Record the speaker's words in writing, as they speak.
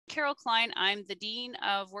Carol Cline. I'm the Dean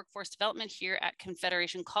of Workforce Development here at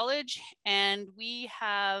Confederation College, and we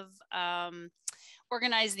have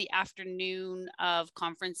organized the afternoon of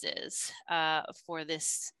conferences for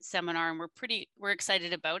this seminar, and we're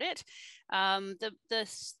excited about it. The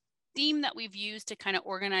theme that we've used to kind of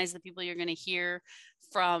organize the people you're going to hear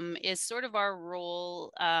from is sort of our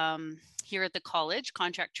role here at the college,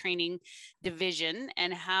 contract training division,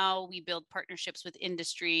 and how we build partnerships with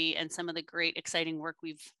industry and some of the great, exciting work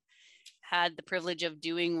we've had the privilege of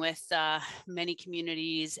doing with many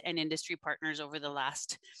communities and industry partners over the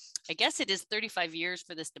last, I guess it is 35 years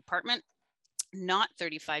for this department. Not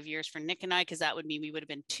 35 years for Nick and I, because that would mean we would have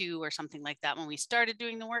been 2 or something like that when we started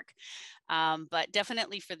doing the work. But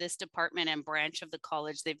definitely for this department and branch of the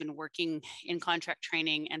college, they've been working in contract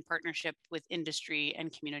training and partnership with industry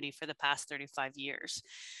and community for the past 35 years.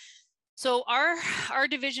 So our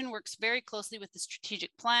division works very closely with the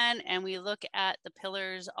strategic plan, and we look at the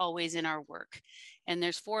pillars always in our work. And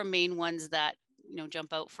there's 4 main ones that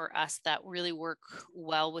jump out for us that really work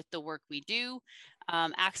well with the work we do.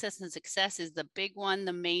 Access and success is the big one,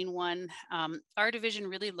 the main one. Our division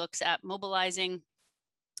really looks at mobilizing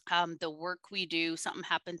the work we do. Something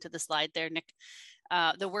happened to the slide there, Nick.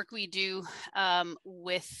 The work we do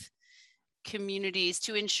with communities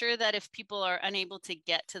to ensure that if people are unable to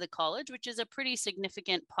get to the college, which is a pretty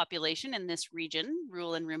significant population in this region,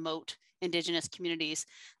 rural and remote Indigenous communities,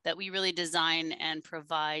 that we really design and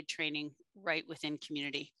provide training right within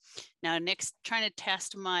community. Now, Nick's trying to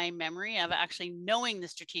test my memory of actually knowing the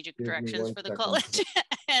strategic directions for the college.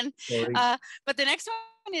 And but the next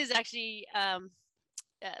one is actually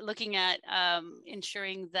looking at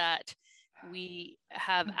ensuring that we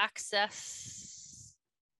have access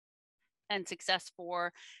and success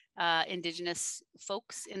for Indigenous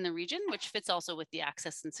folks in the region, which fits also with the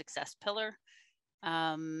access and success pillar.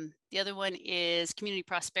 The other one is community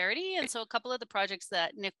prosperity. And so a couple of the projects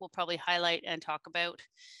that Nick will probably highlight and talk about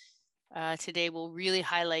today will really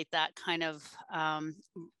highlight that kind of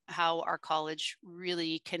how our college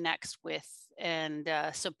really connects with and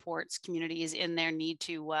supports communities in their need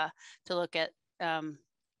to look at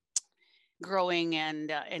growing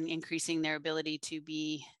and increasing their ability to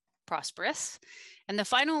be prosperous. And the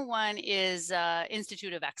final one is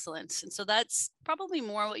Institute of Excellence. And so that's probably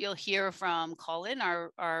more what you'll hear from Colin,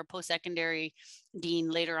 our post-secondary dean,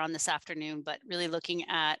 later on this afternoon, but really looking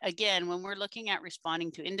at, again, when we're looking at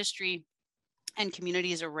responding to industry and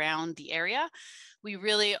communities around the area, we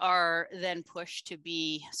really are then pushed to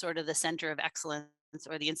be sort of the center of excellence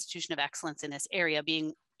or the institution of excellence in this area,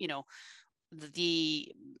 being,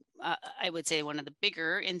 I would say one of the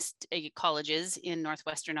bigger colleges in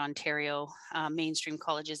Northwestern Ontario, mainstream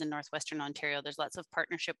colleges in Northwestern Ontario. There's lots of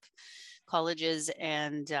partnership colleges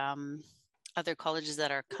and other colleges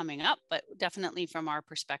that are coming up, but definitely from our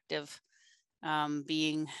perspective,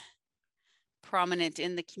 being prominent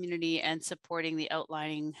in the community and supporting the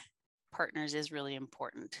outlying partners is really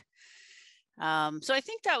important. So I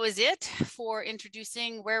think that was it for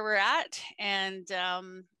introducing where we're at, and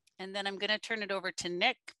then I'm going to turn it over to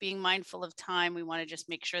Nick. Being mindful of time, we want to just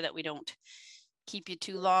make sure that we don't keep you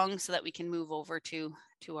too long so that we can move over to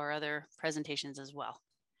our other presentations as well.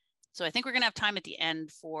 So I think we're going to have time at the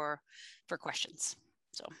end for questions.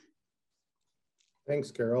 So.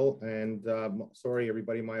 Thanks, Carol. And sorry,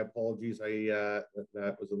 everybody, my apologies. That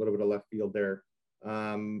was a little bit of left field there.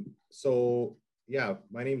 So yeah,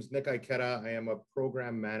 my name is Nick Iachetta. I am a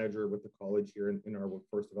program manager with the college here in our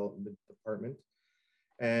workforce development department.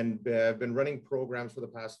 And I've been running programs for the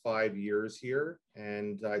past 5 years here.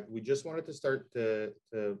 And we just wanted to start to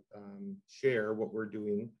share what we're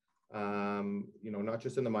doing, not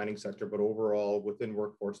just in the mining sector, but overall within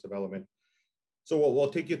workforce development. So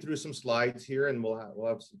we'll take you through some slides here, and we'll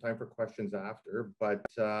have some time for questions after. But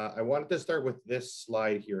I wanted to start with this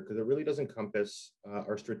slide here because it really does encompass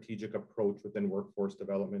our strategic approach within workforce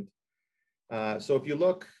development. So if you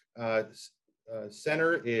look,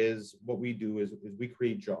 center is what we do is we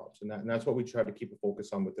create jobs, and that's what we try to keep a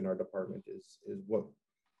focus on within our department is what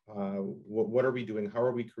are we doing? How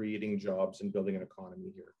are we creating jobs and building an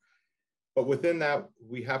economy here? But within that,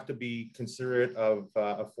 we have to be considerate of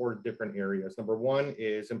 4 different areas. Number 1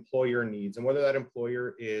 is employer needs, and whether that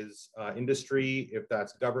employer is industry, if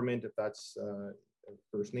that's government, if that's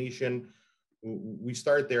First Nation, we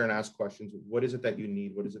start there and ask questions. What is it that you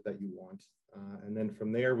need? What is it that you want? And then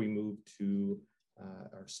from there, we move to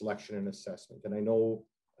our selection and assessment. And I know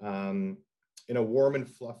in a warm and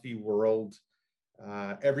fluffy world,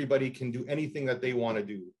 everybody can do anything that they want to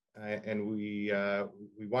do. And we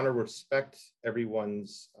want to respect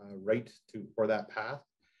everyone's right for that path.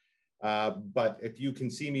 But if you can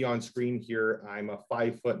see me on screen here, I'm a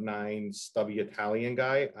 5'9" stubby Italian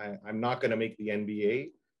guy. I'm not going to make the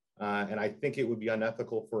NBA. And I think it would be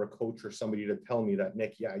unethical for a coach or somebody to tell me that,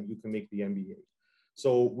 Nick, yeah, you can make the NBA.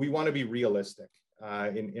 So we want to be realistic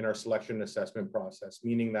in our selection and assessment process,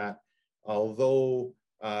 meaning that although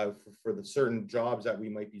for the certain jobs that we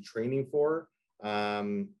might be training for,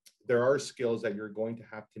 there are skills that you're going to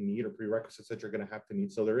have to need, or prerequisites that you're going to have to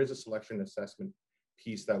need. So there is a selection and assessment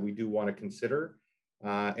piece that we do want to consider.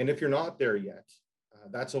 And if you're not there yet,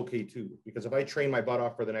 that's okay too, because if I train my butt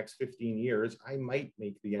off for the next 15 years, I might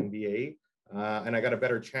make the NBA and I got a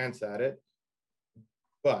better chance at it,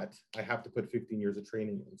 but I have to put 15 years of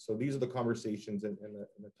training in. So these are the conversations and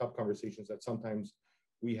the tough conversations that sometimes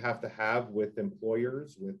we have to have with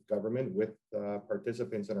employers, with government, with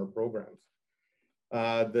participants in our programs.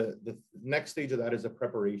 The next stage of that is a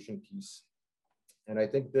preparation piece. And I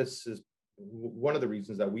think this is one of the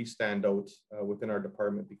reasons that we stand out within our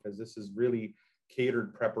department, because this is really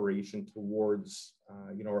catered preparation towards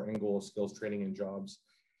our end goal of skills training and jobs.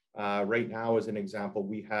 Right now, as an example,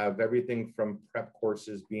 we have everything from prep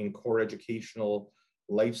courses being core educational,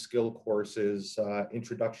 life skill courses,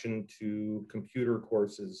 introduction to computer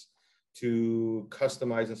courses, to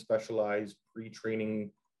customized and specialized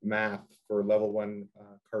pre-training math for level 1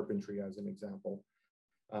 carpentry, as an example.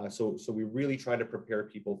 So we really try to prepare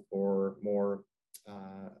people for more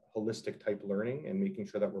holistic type learning and making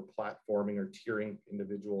sure that we're platforming or tiering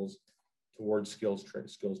individuals towards skills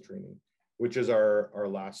training, which is our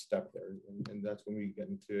last step there. And that's when we get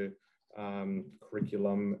into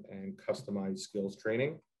curriculum and customized skills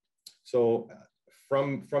training. So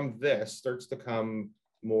from this starts to come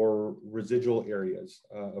more residual areas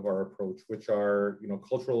of our approach, which are,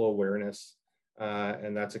 cultural awareness,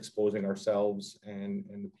 and that's exposing ourselves and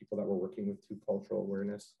the people that we're working with to cultural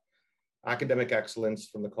awareness. Academic excellence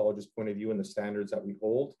from the college's point of view and the standards that we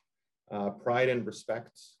hold, pride and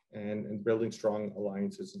respect, and building strong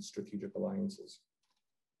alliances and strategic alliances.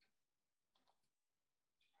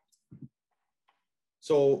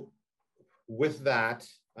 So with that,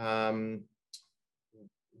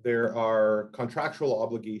 there are contractual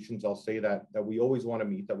obligations, I'll say, that we always want to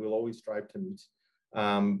meet, that we'll always strive to meet.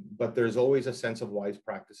 But there's always a sense of wise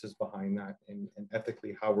practices behind that and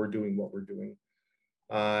ethically how we're doing what we're doing.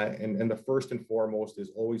 And the first and foremost is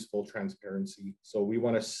always full transparency. So we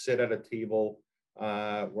want to sit at a table.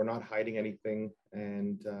 We're not hiding anything,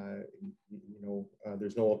 and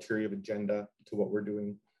there's no ulterior agenda to what we're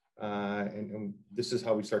doing. And this is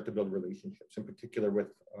how we start to build relationships, in particular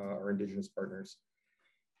with our Indigenous partners.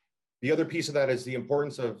 The other piece of that is the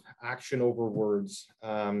importance of action over words.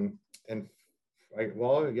 For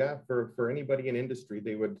anybody in industry,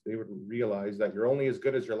 they would realize that you're only as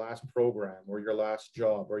good as your last program or your last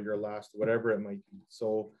job or your last whatever it might be.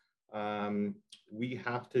 So we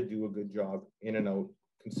have to do a good job in and out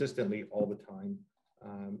consistently all the time.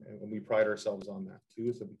 And we pride ourselves on that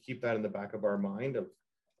too. So we keep that in the back of our mind of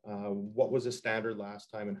what was a standard last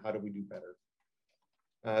time and how do we do better.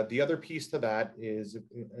 The other piece to that is,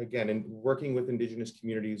 again, in working with Indigenous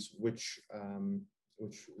communities, which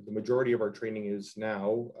the majority of our training is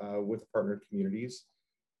now with partner communities,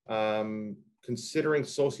 considering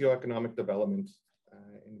socioeconomic development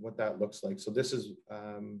and what that looks like. So this is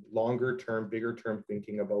longer term, bigger term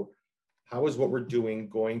thinking about how is what we're doing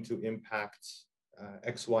going to impact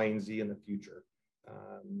X, Y, and Z in the future.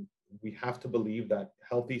 We have to believe that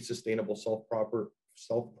healthy, sustainable,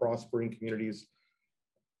 self-prospering communities,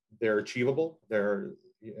 they're achievable.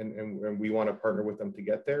 And we want to partner with them to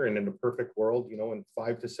get there. And in a perfect world, in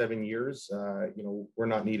 5 to 7 years, we're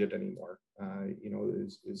not needed anymore.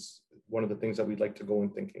 Is one of the things that we'd like to go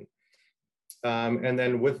in thinking. And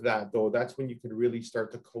then with that, though, that's when you can really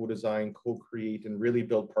start to co-design, co-create, and really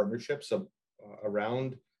build partnerships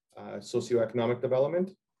around socioeconomic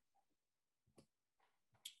development.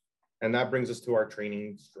 And that brings us to our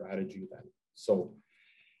training strategy then. So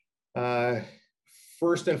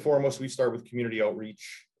first and foremost, we start with community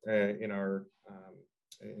outreach in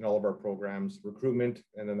all of our programs, recruitment,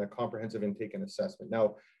 and then the comprehensive intake and assessment.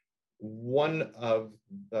 Now, one of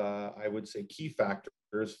the, I would say, key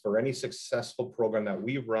factors for any successful program that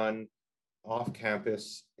we run off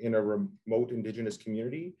campus in a remote Indigenous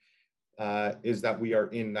community is that we are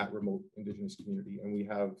in that remote Indigenous community and we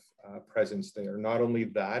have presence there. Not only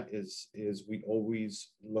that is we always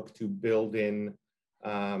look to build in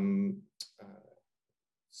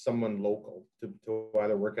someone local to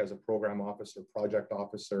either work as a program officer, project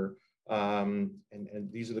officer, and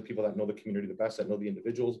these are the people that know the community the best, that know the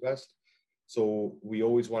individuals best. So we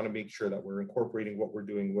always want to make sure that we're incorporating what we're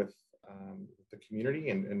doing with the community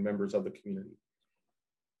and members of the community.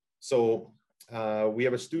 So we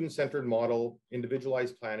have a student-centered model,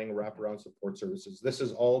 individualized planning, wraparound support services. This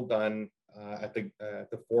is all done at the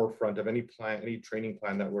forefront of any plan, any training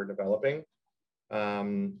plan that we're developing.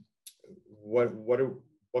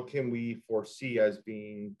 What can we foresee as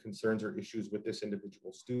being concerns or issues with this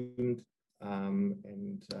individual student?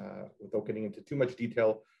 Without getting into too much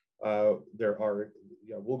detail, we'll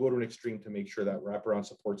go to an extreme to make sure that wraparound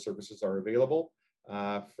support services are available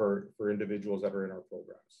for individuals that are in our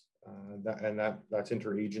programs. That's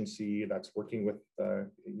interagency, that's working with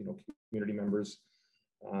community members.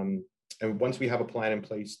 And once we have a plan in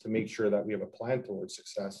place to make sure that we have a plan towards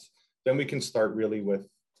success, then we can start really with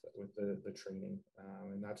the training.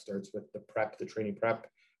 And that starts with the training prep.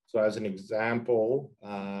 So as an example,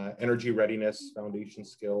 energy readiness, foundation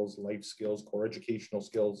skills, life skills, core educational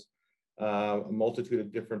skills, a multitude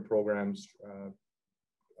of different programs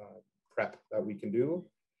prep that we can do.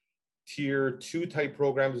 Tier 2 type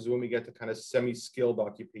programs is when we get to kind of semi-skilled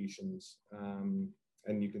occupations.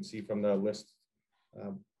 And you can see from the list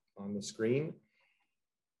on the screen.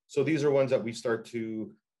 So these are ones that we start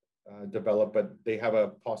to develop, but they have a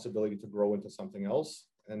possibility to grow into something else.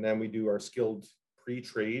 And then we do our skilled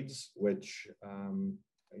pre-trades, which,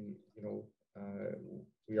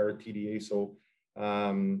 we are a TDA, so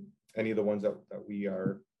any of the ones that we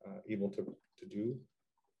are able to do.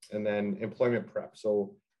 And then employment prep.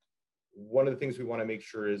 So one of the things we want to make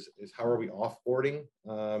sure is how are we offboarding,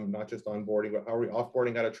 not just onboarding, but how are we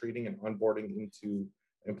offboarding out of training and onboarding into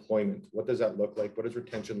employment? What does that look like? What does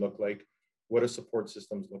retention look like? What do support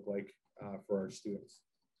systems look like for our students?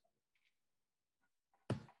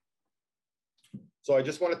 So I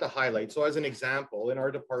just wanted to highlight, so as an example, in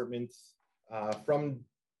our department, from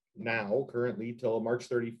now, currently, till March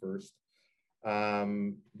 31st,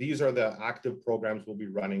 these are the active programs we'll be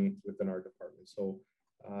running within our department. So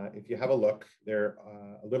if you have a look, they're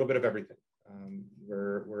a little bit of everything.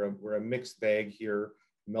 We're a mixed bag here,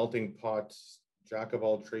 melting pot, jack of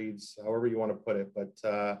all trades, however you want to put it. But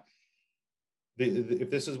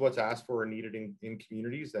if this is what's asked for or needed in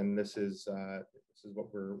communities, then this is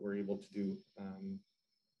what we're able to do.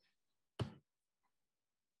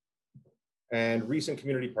 And recent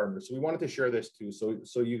community partners. So we wanted to share this too.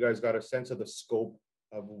 So you guys got a sense of the scope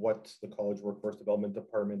of what the College Workforce Development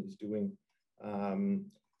Department is doing.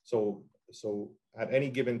 So at any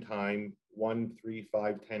given time, 1, 3,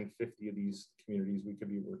 5, 10, 50 of these communities we could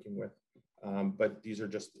be working with. But these are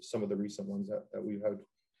just some of the recent ones that we've had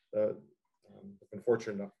been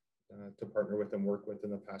fortunate enough to partner with and work with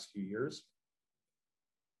in the past few years.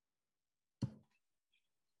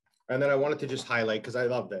 And then I wanted to just highlight, because I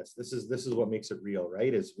love this. This is what makes it real,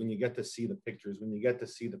 right? Is when you get to see the pictures, when you get to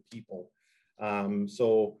see the people.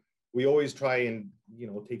 So we always try and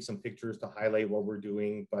take some pictures to highlight what we're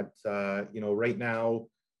doing. But right now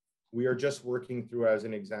we are just working through, as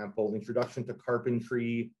an example, introduction to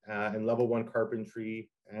carpentry and level 1 carpentry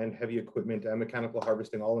and heavy equipment and mechanical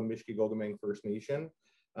harvesting, all in Mishki-Gogamang First Nation.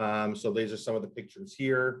 So these are some of the pictures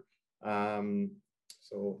here.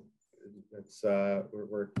 So it's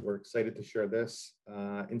we're excited to share this.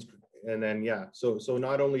 And then so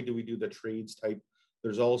not only do we do the trades type,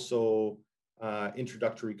 there's also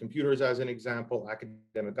introductory computers as an example,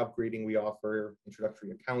 academic upgrading we offer,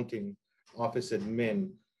 introductory accounting, office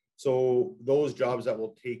admin. So those jobs that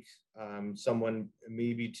will take someone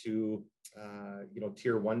maybe to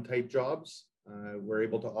tier 1 type jobs, we're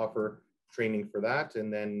able to offer training for that.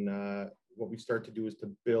 And then what we start to do is to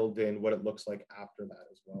build in what it looks like after that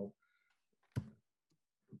as well.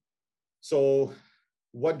 So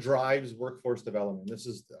what drives workforce development?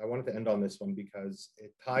 I wanted to end on this one because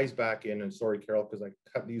it ties back in, and sorry, Carol, because I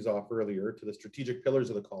cut these off earlier, to the strategic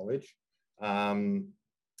pillars of the college.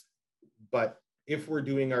 But if we're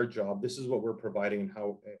doing our job, this is what we're providing, and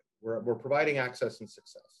how we're providing access and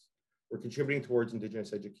success. We're contributing towards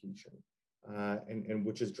Indigenous education, and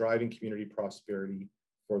which is driving community prosperity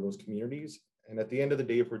for those communities. And at the end of the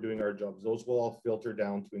day, if we're doing our jobs, those will all filter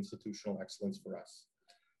down to institutional excellence for us.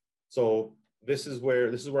 So this is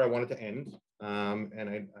where I wanted to end.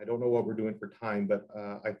 And I don't know what we're doing for time, but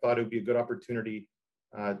I thought it would be a good opportunity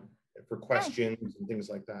for questions and things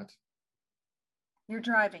like that. You're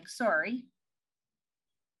driving, sorry.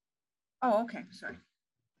 Oh, okay, sorry.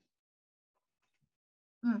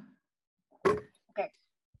 Okay.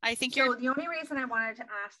 I think so the only reason I wanted to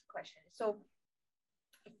ask the question,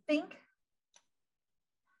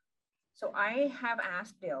 I have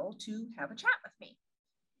asked Bill to have a chat with me.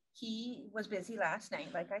 He was busy last night,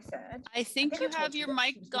 like I said. I think you have your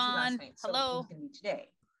mic on. Hello. So today.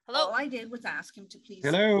 Hello. All I did was ask him to please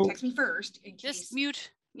text me first in case. Just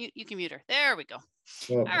mute. You can mute her. There we go.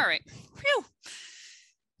 Okay. All right. Phew.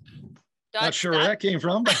 Not sure where that came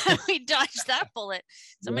from. We dodged that bullet.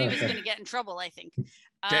 Somebody was going to get in trouble, I think.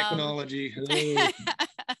 Technology.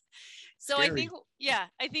 So scary.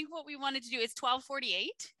 I think what we wanted to do is 12:48.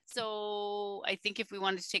 So I think if we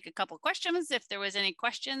wanted to take a couple of questions, if there was any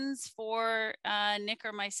questions for Nick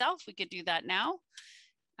or myself, we could do that now.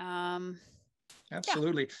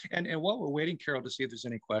 Absolutely. And while we're waiting, Carol, to see if there's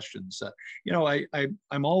any questions,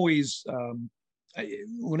 I'm always,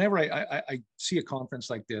 whenever I see a conference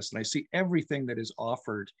like this and I see everything that is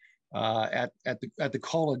offered at the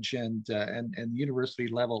college and university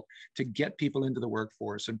level to get people into the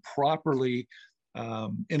workforce and properly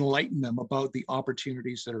enlighten them about the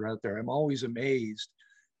opportunities that are out there, I'm always amazed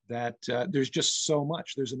that there's just so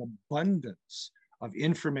much. There's an abundance of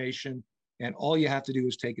information, and all you have to do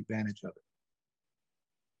is take advantage of it.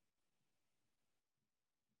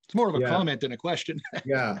 It's more of a comment than a question.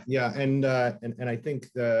 And I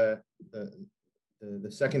think the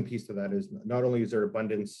second piece to that is not only is there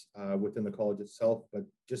abundance within the college itself, but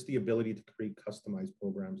just the ability to create customized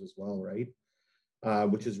programs as well, right?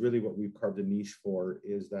 Which is really what we've carved a niche for,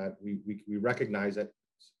 is that we recognize that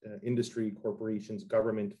industry, corporations,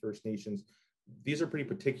 government, First Nations, these are pretty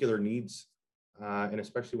particular needs, and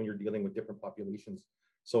especially when you're dealing with different populations.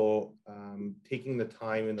 So taking the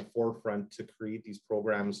time in the forefront to create these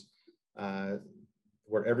programs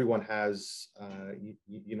where everyone has,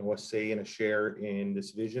 a say and a share in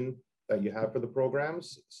this vision that you have for the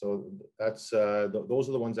programs. So that's those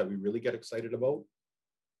are the ones that we really get excited about.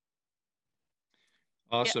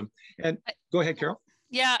 Awesome. Yeah. And go ahead, Carol.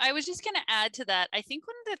 Yeah, I was just going to add to that. I think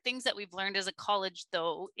one of the things that we've learned as a college,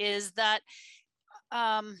 though, is that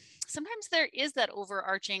sometimes there is that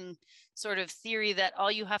overarching sort of theory that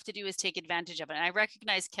all you have to do is take advantage of it. And I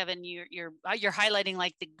recognize, Kevin, you're highlighting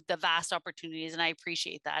like the vast opportunities, and I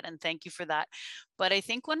appreciate that, and thank you for that. But I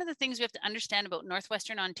think one of the things we have to understand about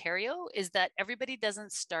Northwestern Ontario is that everybody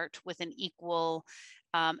doesn't start with an equal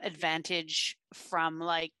advantage from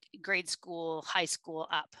like grade school, high school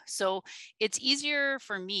up. So it's easier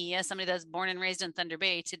for me as somebody that's born and raised in Thunder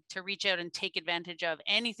Bay to reach out and take advantage of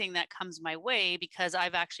anything that comes my way, because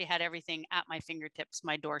I've actually had everything at my fingertips,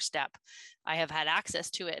 my doorstep. I have had access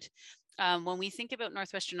to it. When we think about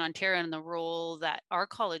Northwestern Ontario and the role that our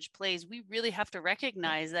college plays, we really have to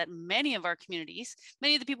recognize that many of our communities,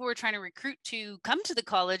 many of the people we're trying to recruit to come to the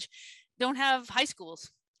college, don't have high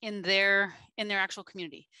schools in their actual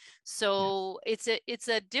community. So it's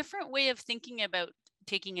a different way of thinking about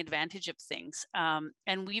taking advantage of things.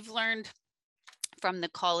 And we've learned from the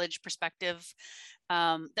college perspective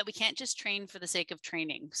that we can't just train for the sake of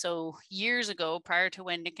training. So years ago, prior to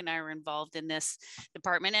when Nick and I were involved in this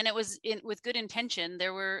department, and it was with good intention,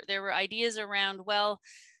 there were ideas around, well,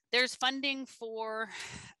 there's funding for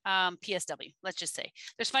PSW. Let's just say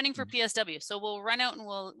there's funding for PSW. So we'll run out and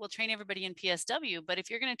we'll train everybody in PSW. But if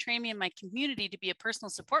you're going to train me in my community to be a personal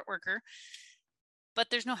support worker, but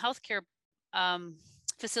there's no healthcare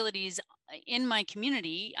facilities in my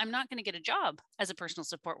community, I'm not going to get a job as a personal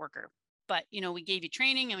support worker. But, we gave you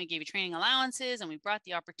training and we gave you training allowances and we brought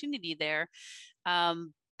the opportunity there.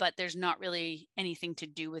 But there's not really anything to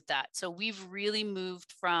do with that. So we've really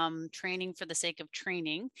moved from training for the sake of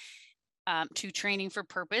training to training for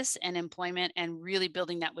purpose and employment, and really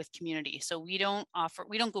building that with community. So we don't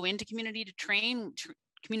go into community to train.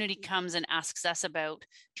 Community comes and asks us about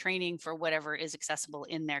training for whatever is accessible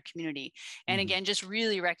in their community. And again, just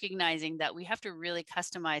really recognizing that we have to really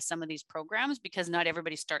customize some of these programs, because not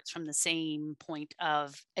everybody starts from the same point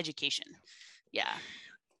of education. Yeah.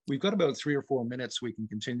 We've got about 3 or 4 minutes. We can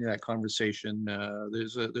continue that conversation.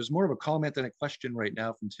 There's more of a comment than a question right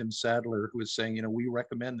now from Tim Sadler, who is saying, we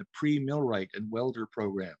recommend the pre-millwright and welder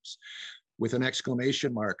programs with an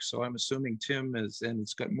exclamation mark. So I'm assuming Tim is, and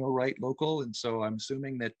it's got millwright local. And so I'm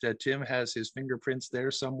assuming that Tim has his fingerprints there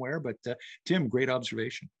somewhere. But Tim, great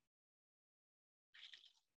observation.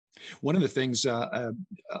 One of the things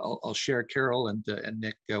I'll share, Carol and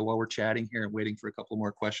Nick, while we're chatting here and waiting for a couple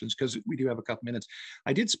more questions, because we do have a couple minutes.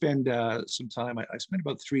 I did spend some time. I spent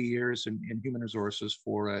about 3 years in human resources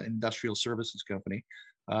for an industrial services company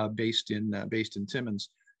based in Timmins,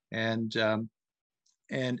 and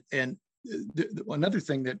another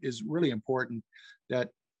thing that is really important that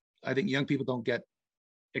I think young people don't get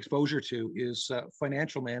exposure to is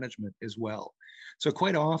financial management as well. So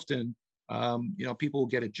quite often, people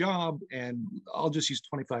get a job, and I'll just use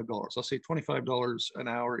 $25. I'll say $25 an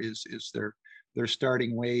hour is their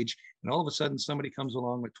starting wage. And all of a sudden somebody comes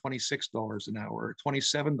along with $26 an hour or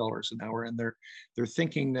 $27 an hour. And they're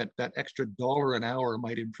thinking that extra dollar an hour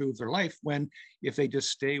might improve their life, when if they just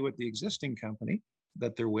stay with the existing company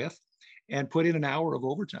that they're with and put in an hour of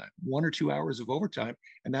overtime, 1 or 2 hours of overtime.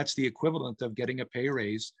 And that's the equivalent of getting a pay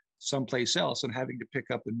raise someplace else and having to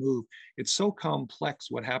pick up and move. It's so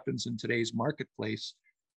complex what happens in today's marketplace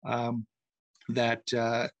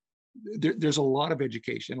that there's a lot of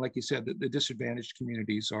education. Like you said, the disadvantaged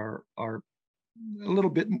communities are a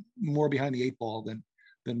little bit more behind the 8 ball than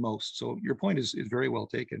most. So your point is very well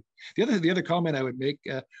taken. The other comment I would make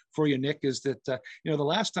for you, Nick, is that the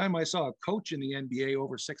last time I saw a coach in the NBA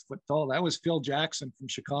over 6 foot tall, that was Phil Jackson from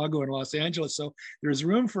Chicago and Los Angeles. So there's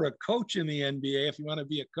room for a coach in the NBA if you want to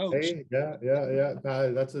be a coach. Hey, yeah.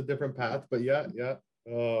 That's a different path, but yeah.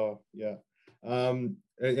 Oh, yeah. And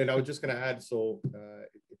I was just going to add, so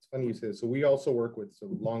it's funny you say this. So we also work with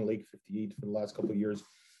Long Lake 58 for the last couple of years,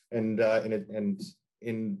 and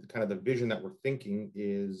in kind of the vision that we're thinking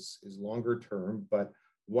is longer term, but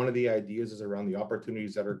one of the ideas is around the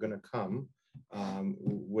opportunities that are going to come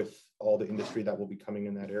with all the industry that will be coming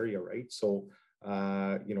in that area, right? So,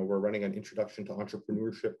 we're running an introduction to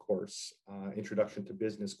entrepreneurship course, introduction to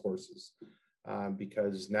business courses,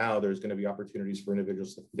 because now there's going to be opportunities for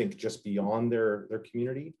individuals to think just beyond their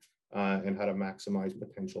community and how to maximize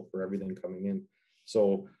potential for everything coming in.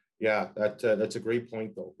 So, yeah, that's a great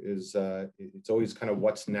point, though, is it's always kind of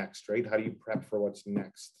what's next, right? How do you prep for what's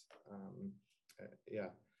next? Yeah.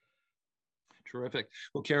 Terrific.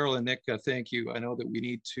 Well, Carol and Nick, thank you. I know that we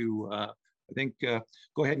need to,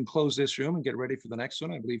 go ahead and close this room and get ready for the next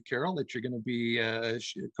one. I believe, Carol, that you're going to be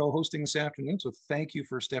co-hosting this afternoon. So thank you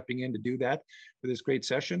for stepping in to do that for this great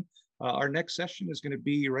session. Our next session is going to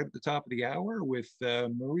be right at the top of the hour with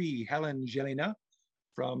Marie-Helen Gelina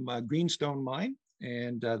from Greenstone Mine.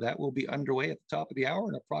 And that will be underway at the top of the hour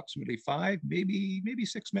in approximately 5, maybe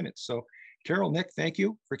 6 minutes. So Carol, Nick, thank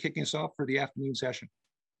you for kicking us off for the afternoon session.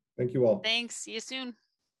 Thank you all. Thanks. See you soon.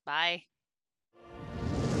 Bye.